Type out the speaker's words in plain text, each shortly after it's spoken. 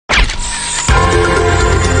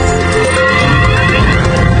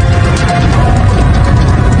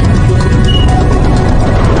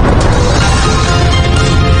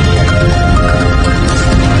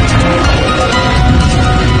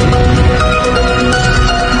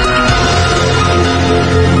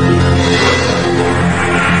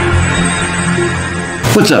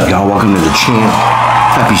What's up, y'all? Welcome to the channel.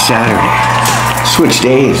 Happy Saturday. Switch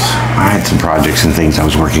days. I had some projects and things I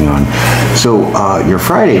was working on. So your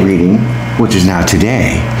Friday reading, which is now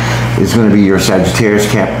today, is going to be your Sagittarius,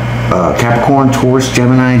 Capricorn, Taurus,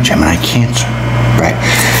 Gemini, Cancer. Right?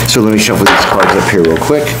 So let me shuffle these cards up here real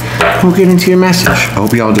quick. We'll get into your message. I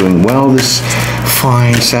hope y'all doing well this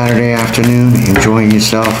fine Saturday afternoon. Enjoying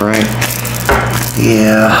yourself, right?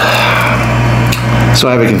 Yeah. So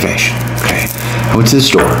I have a confession. Okay. I went to the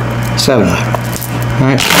store, 7-Eleven,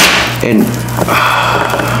 right? And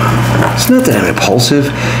it's not that I'm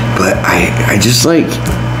impulsive, but I just like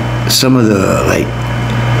some of the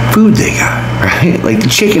food they got, right? Like the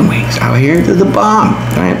chicken wings out here, they're the bomb,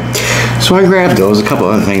 right? So I grabbed those, a couple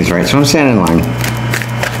other things, right? So I'm standing in line,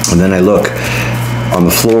 and then I look on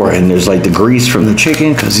the floor, and there's like the grease from the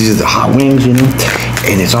chicken, because these are the hot wings, you know?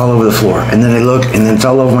 And it's all over the floor. And then I look, and then it's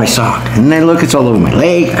all over my sock. And then I look, it's all over my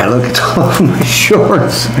leg. I look, it's all over my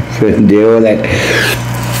shorts. I couldn't deal with it.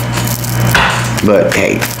 But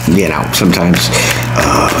hey, you know, sometimes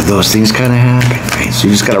those things kind of happen, right? So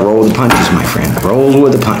you just got to roll with the punches, my friend. Roll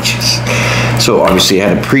with the punches. So obviously I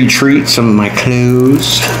had to pre-treat some of my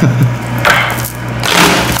clothes.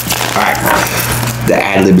 All right, the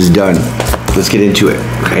ad-lib is done. Let's get into it,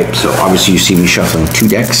 okay? So obviously you see me shuffling 2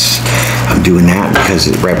 decks. I'm doing that because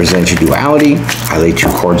it represents your duality. I lay 2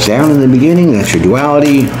 cards down in the beginning, that's your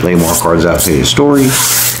duality. Lay more cards out, say your story.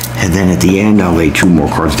 And then at the end, I'll lay 2 more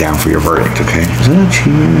cards down for your verdict, okay? Is that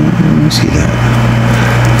here? Let me see that.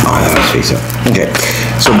 Oh, that was face up. Okay,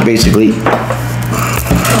 so basically,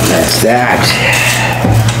 that's that.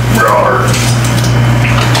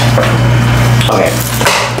 Okay.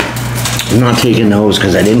 I'm not taking those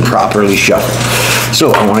because I didn't properly shuffle.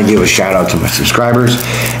 So I want to give a shout out to my subscribers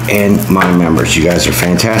and my members. You guys are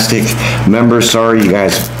fantastic. Members, sorry you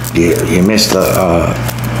guys, you missed the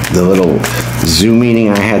little Zoom meeting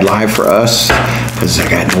I had live for us because I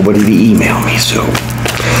got nobody to email me. So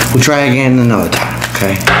we'll try again another time,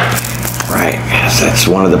 okay? Right, because that's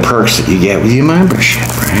one of the perks that you get with your membership,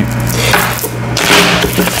 right?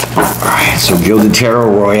 All right, so Gilded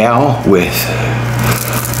Tarot Royale with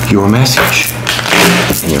your message.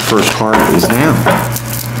 And your first card is now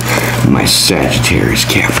my Sagittarius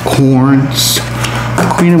Capricorns, the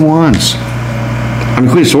Queen of Wands. I'm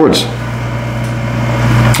the Queen of Swords.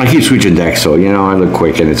 I keep switching decks, so you know I look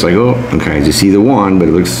quick and it's like, oh, okay, I just see the wand, but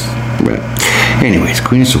it looks. But anyways,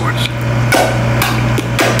 Queen of Swords.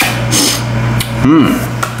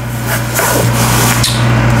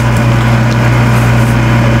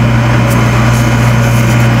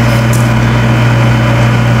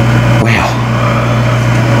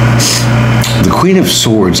 Queen of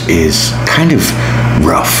Swords is kind of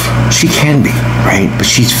rough. She can be, right? But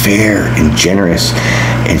she's fair and generous,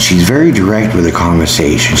 and she's very direct with the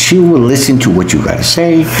conversation. She will listen to what you got to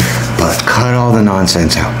say, but cut all the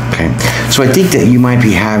nonsense out, okay? So I think that you might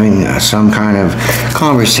be having some kind of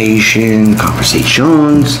conversations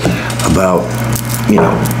about, you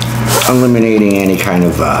know, eliminating any kind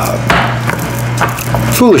of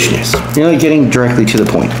foolishness. You know, getting directly to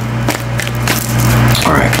the point.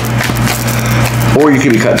 All right. Or you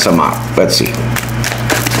could be cutting some out. Let's see.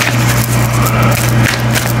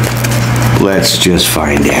 Let's just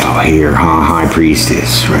find out here, huh? High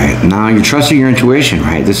Priestess, right? Now you're trusting your intuition,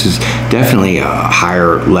 right? This is definitely a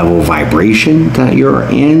higher level vibration that you're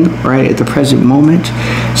in, right, at the present moment.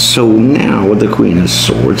 So now with the Queen of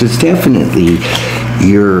Swords, it's definitely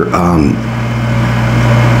your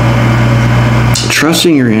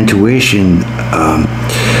trusting your intuition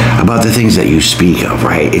about the things that you speak of,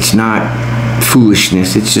 right? It's not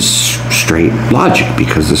foolishness, it's just straight logic,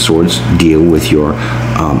 because the swords deal with your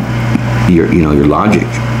logic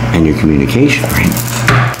and your communication, right?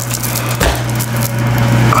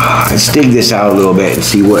 Let's dig this out a little bit and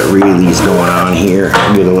see what really is going on here.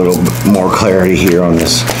 Get a little bit more clarity here on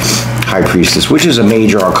this High Priestess, which is a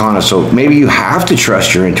major arcana, so maybe you have to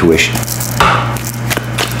trust your intuition.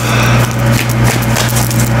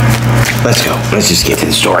 Let's go. Let's just get to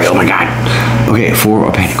the story. Oh my God. Okay, 4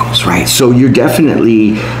 of Pentacles, right? So you're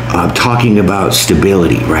definitely talking about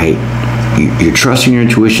stability, right? You're trusting your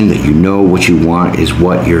intuition that you know what you want is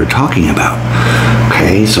what you're talking about.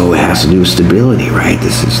 Okay, so it has to do with stability, right?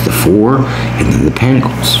 This is the 4 and then the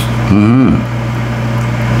Pentacles.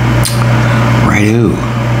 Righto.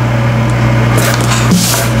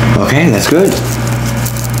 Okay, that's good.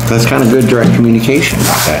 That's kind of good direct communication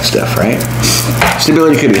about that stuff, right?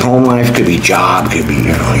 Stability could be home life, could be job, could be,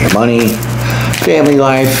 you know, your money, family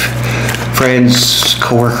life, friends,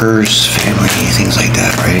 coworkers, family, things like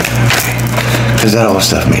that, right? Because that all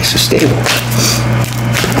stuff makes us stable.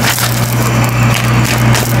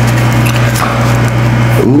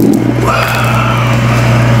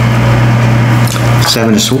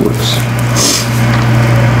 Seven of Swords.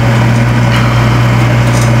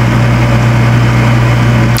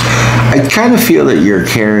 I kind of feel that you're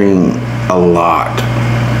carrying a lot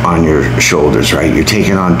on your shoulders, right? You're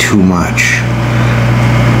taking on too much.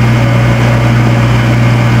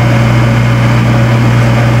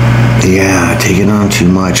 Yeah, taking on too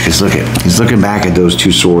much, because look at, he's looking back at those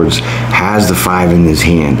two swords, has the 5 in his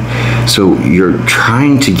hand. So you're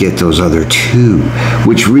trying to get those other 2,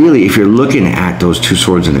 which really, if you're looking at those 2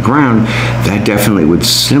 swords in the ground, that definitely would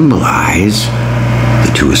symbolize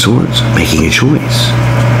the 2 of Swords, making a choice.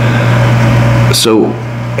 So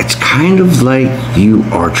it's kind of like you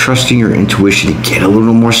are trusting your intuition to get a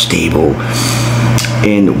little more stable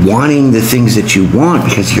and wanting the things that you want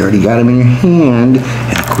because you already got them in your hand,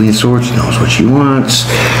 and the Queen of Swords knows what she wants.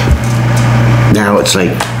 Now it's like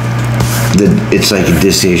a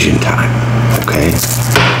decision time. Okay.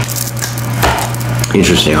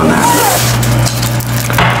 Interesting on that.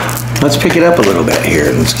 Let's pick it up a little bit here.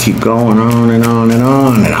 Let's keep going on and on and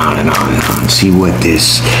on and on and on and on. See what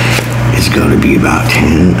this is going to be about.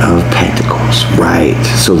 10 of Pentacles, right?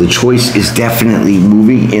 So the choice is definitely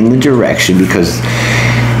moving in the direction, because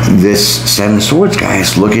this 7 of Swords guy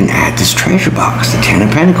is looking at this treasure box, the 10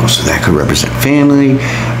 of Pentacles. So that could represent family,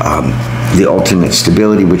 the ultimate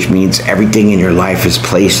stability, which means everything in your life is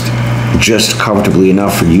placed just comfortably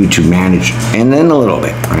enough for you to manage, and then a little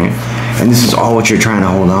bit, right? And this is all what you're trying to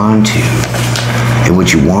hold on to and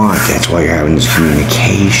what you want. That's why you're having this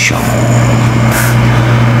communication.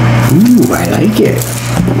 Ooh, I like it.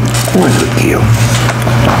 One good deal.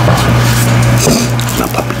 No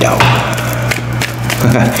puppy dog.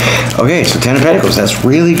 Okay, so 10 of Pentacles. That's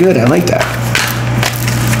really good. I like that.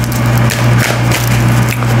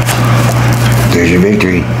 There's your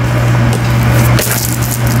victory.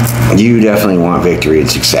 You definitely want victory and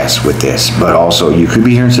success with this, but also you could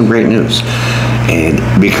be hearing some great news. And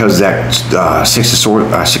because that 6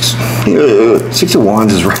 of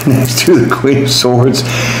Wands is right next to the Queen of Swords,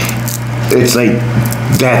 it's like,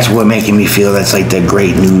 that's what making me feel that's like the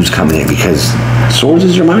great news coming in, because Swords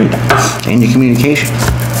is your mind and your communication.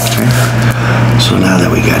 Okay? So now that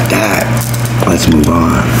we got that, let's move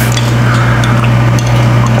on.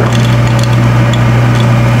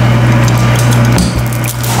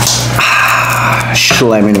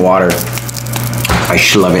 Lemon water. I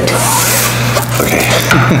love it. Okay.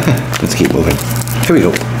 Let's keep moving. Here we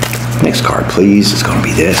go. Next card, please. It's going to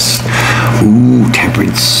be this. Ooh,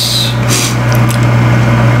 Temperance.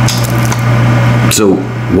 So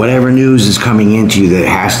whatever news is coming into you that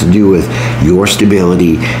has to do with your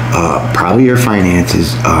stability, probably your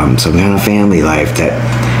finances, some kind of family life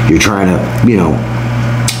that you're trying to, you know,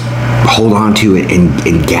 hold on to it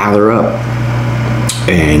and gather up.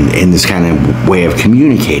 And in this kind of way of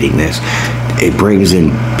communicating this, it brings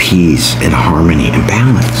in peace and harmony and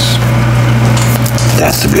balance.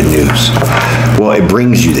 That's the good news. Well, it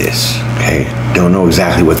brings you this, okay? Don't know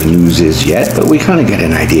exactly what the news is yet, but we kind of get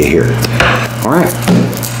an idea here. All right.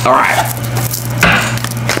 All right.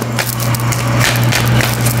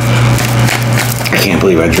 I can't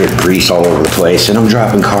believe I drip grease all over the place, and I'm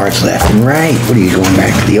dropping cards left and right. What are you, going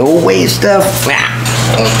back to the old way stuff?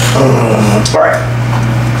 All right.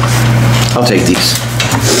 I'll take these.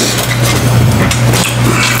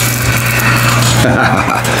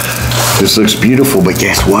 This looks beautiful, but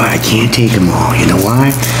guess what? I can't take them all. You know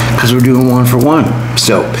why? Because we're doing 1 for 1.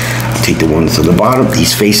 So, I'll take the ones to the bottom,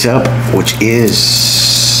 these face up, which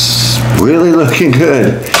is really looking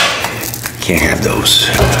good. Can't have those.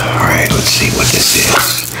 All right, let's see what this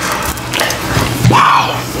is.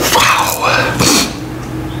 Wow. Wow.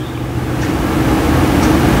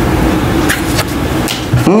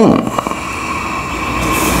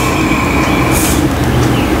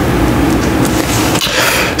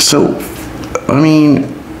 So, I mean,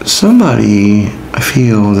 somebody, I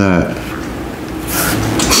feel that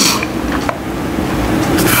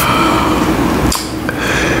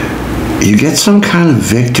you get some kind of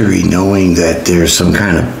victory knowing that there's some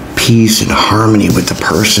kind of peace and harmony with the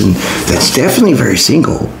person that's definitely very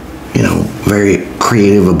single, you know, very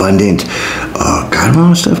creative, abundant, got a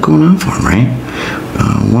lot of stuff going on for him, right?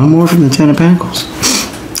 One more from the 10 of Pentacles.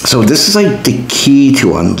 So this is like the key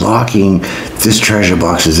to unlocking this treasure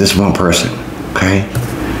box, is this one person, okay?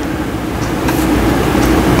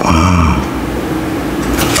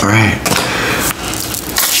 All right.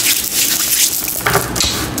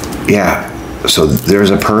 Yeah, so there's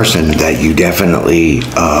a person that you definitely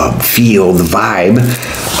feel the vibe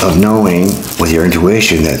of knowing with your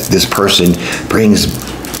intuition that this person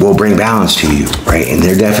will bring balance to you, right? And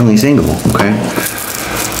they're definitely single, okay?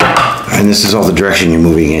 And this is all the direction you're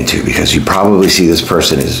moving into, because you probably see this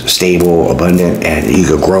person as stable, abundant, and you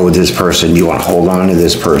could grow with this person. You want to hold on to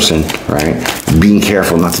this person, right? Being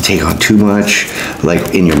careful not to take on too much,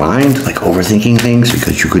 like in your mind, like overthinking things,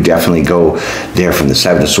 because you could definitely go there from the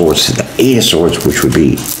Seven of Swords to the Eight of Swords, which would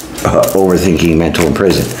be overthinking, mental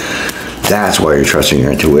imprison. That's why you're trusting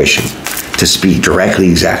your intuition to speak directly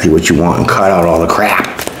exactly what you want and cut out all the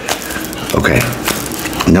crap. Okay.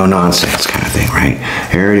 No nonsense kind of thing, right?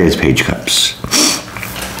 Here it is, Page of Cups.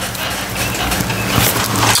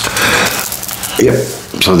 Yep.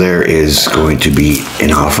 So there is going to be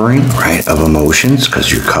an offering, right, of emotions,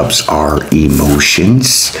 because your cups are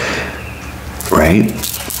emotions, right?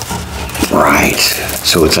 Right.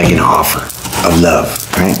 So it's like an offer of love,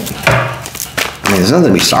 right? I mean, there's nothing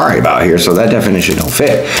to be sorry about here, so that definition don't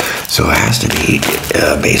fit. So it has to be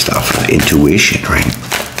based off of intuition, right?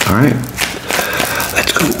 All right.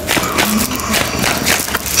 Let's go.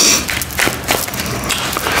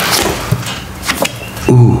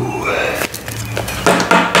 Ooh.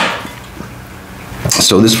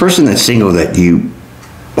 So this person that's single that you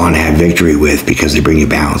want to have victory with because they bring you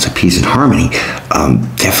balance and peace and harmony,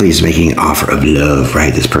 definitely is making an offer of love,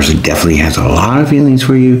 right? This person definitely has a lot of feelings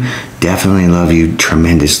for you, definitely love you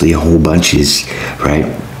tremendously, a whole bunches, right?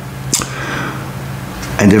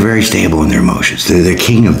 And they're very stable in their emotions. They're the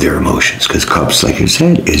king of their emotions, because cups, like I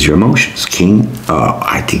said, is your emotions. King,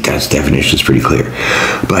 I think that definition is pretty clear.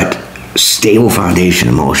 But stable foundation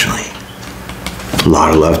emotionally. A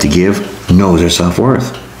lot of love to give, knows their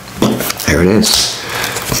self-worth. There it is.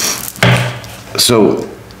 So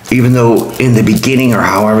even though in the beginning, or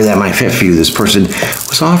however that might fit for you, this person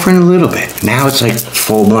was offering a little bit. Now it's like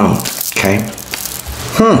full blown, okay?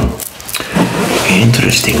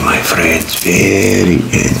 Interesting, my friends. Very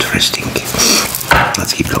interesting.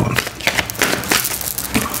 Let's keep going.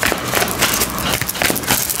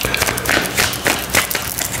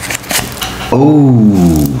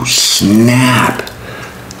 Oh, snap.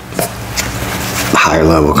 Higher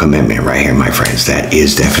level commitment right here, my friends. That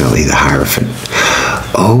is definitely the Hierophant.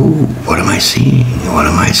 Oh, what am I seeing? What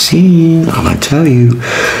am I seeing? I'm going to tell you.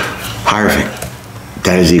 Hierophant.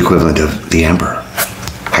 That is the equivalent of the Emperor.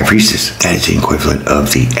 High Priestess, that is the equivalent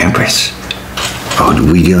of the Empress. Oh,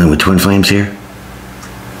 are we dealing with twin flames here?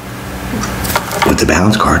 With the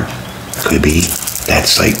balance card. Could be.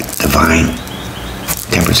 That's like divine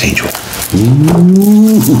temperance angel.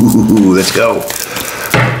 Ooh, let's go.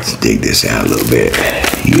 Let's dig this out a little bit.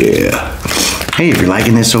 Yeah. Hey, if you're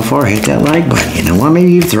liking this so far, hit that like button. You know what?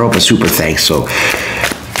 Maybe you throw up a super thanks so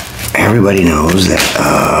everybody knows that,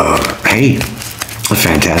 hey, a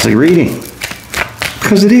fantastic reading.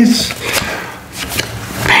 Because it is.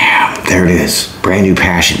 Bam, there it is. Brand new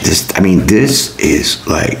passion. This is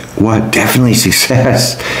like, what? Definitely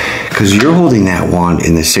success. Because you're holding that wand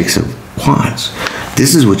in the Six of Wands.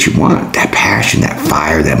 This is what you want. That passion, that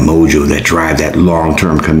fire, that mojo, that drive, that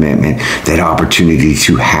long-term commitment, that opportunity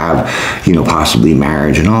to have, you know, possibly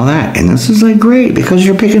marriage and all that. And this is like great because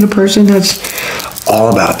you're picking a person that's all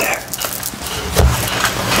about that.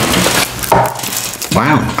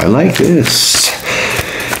 Wow, I like this.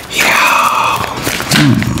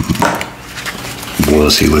 We'll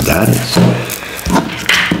see what that is.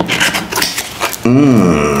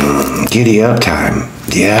 Giddy up time.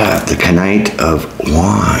 Yeah, the Knight of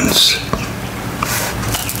Wands.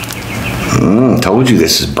 Told you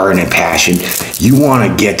this is burning passion. You want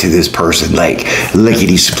to get to this person like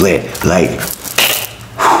lickety split, like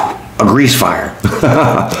a grease fire.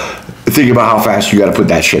 Think about how fast you got to put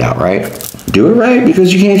that shit out, right? Do it right,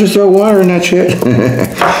 because you can't just throw water in that shit.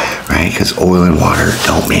 Right? Because oil and water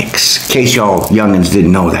don't mix. In case y'all youngins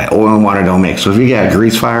didn't know that, oil and water don't mix. So if you got a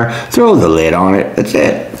grease fire, throw the lid on it. That's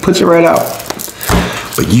it. Puts it right out.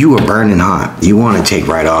 But you are burning hot. You want to take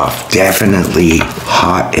right off. Definitely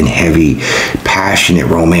hot and heavy, passionate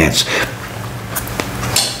romance.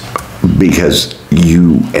 Because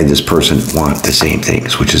you and this person want the same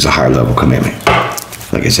things, which is a higher level commitment.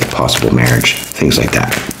 Like I said, possible marriage, things like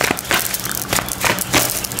that.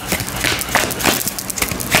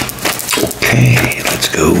 Okay, let's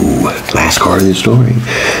go. Last card of the story.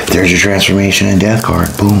 There's your transformation and death card.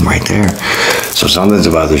 Boom, right there. So something's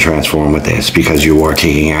about to transform with this, because you are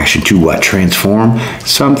taking action to what? Transform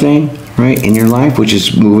something, right, in your life, which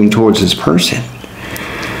is moving towards this person.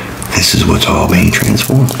 This is what's all being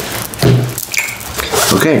transformed.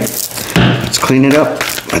 Okay, let's clean it up.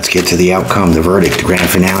 Let's get to the outcome, the verdict, the grand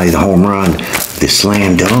finale, the home run, the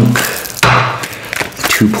slam dunk, the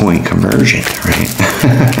 2-point conversion, right?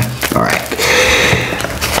 All right.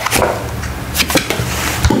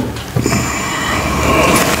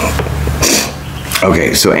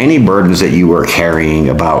 Okay, so any burdens that you are carrying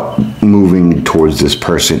about moving towards this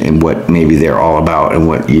person and what maybe they're all about and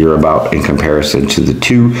what you're about in comparison to the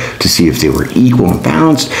two, to see if they were equal and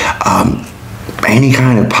balanced, any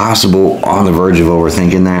kind of possible on the verge of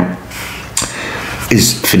overthinking that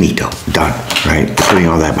is finito, done, right? Putting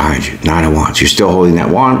all that behind you. 9 of Wands. You're still holding that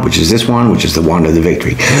wand, which is this wand, which is the wand of the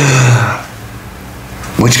victory,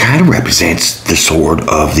 which kind of represents the sword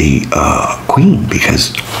of the queen,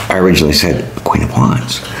 because I originally said Queen of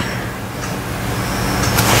Wands.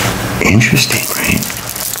 Interesting, right?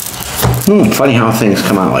 Funny how things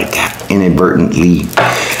come out like that, inadvertently,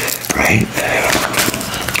 right?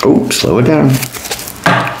 Oh, slow it down.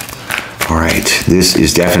 All right, this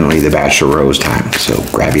is definitely the Bachelor Rose time. So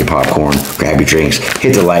grab your popcorn, grab your drinks,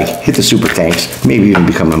 hit the like, hit the super thanks, maybe even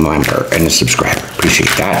become a member and a subscriber. Appreciate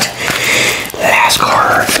that. Last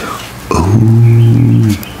card.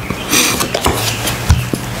 Ooh.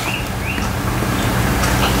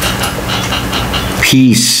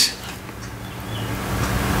 Peace.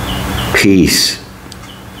 Peace.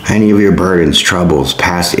 Any of your burdens, troubles,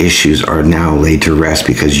 past issues are now laid to rest,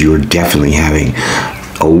 because you are definitely having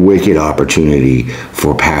a wicked opportunity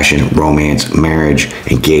for passion, romance, marriage,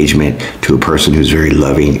 engagement to a person who's very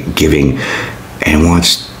loving, giving, and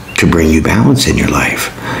wants to bring you balance in your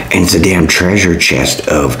life. And it's a damn treasure chest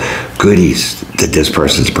of goodies that this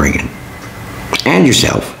person's bringing. And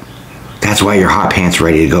yourself. That's why you're hot pants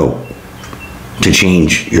ready to go. To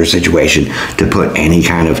change your situation, to put any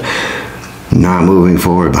kind of not moving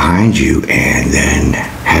forward behind you, and then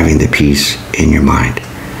having the peace in your mind.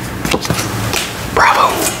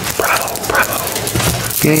 Bravo, bravo, bravo.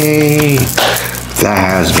 Yay. That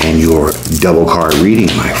has been your double card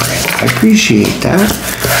reading, my friend. I appreciate that.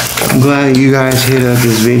 I'm glad you guys hit up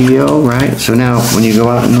this video, right? So now when you go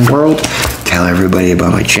out in the world, tell everybody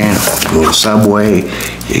about my channel. You go to Subway,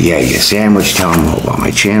 you get a sandwich, tell them all about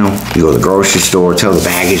my channel. You go to the grocery store, tell the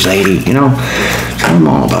baggage lady, you know, tell them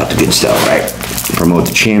all about the good stuff, right? Promote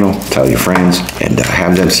the channel, tell your friends, and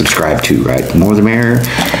have them subscribe too, right? The more the merrier.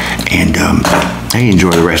 And hey,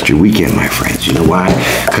 enjoy the rest of your weekend, my friends. You know why?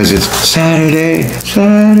 Because it's Saturday.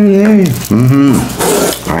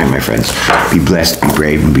 All right, my friends. Be blessed, be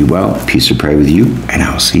brave, and be well. Peace and pray with you, and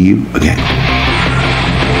I will see you again.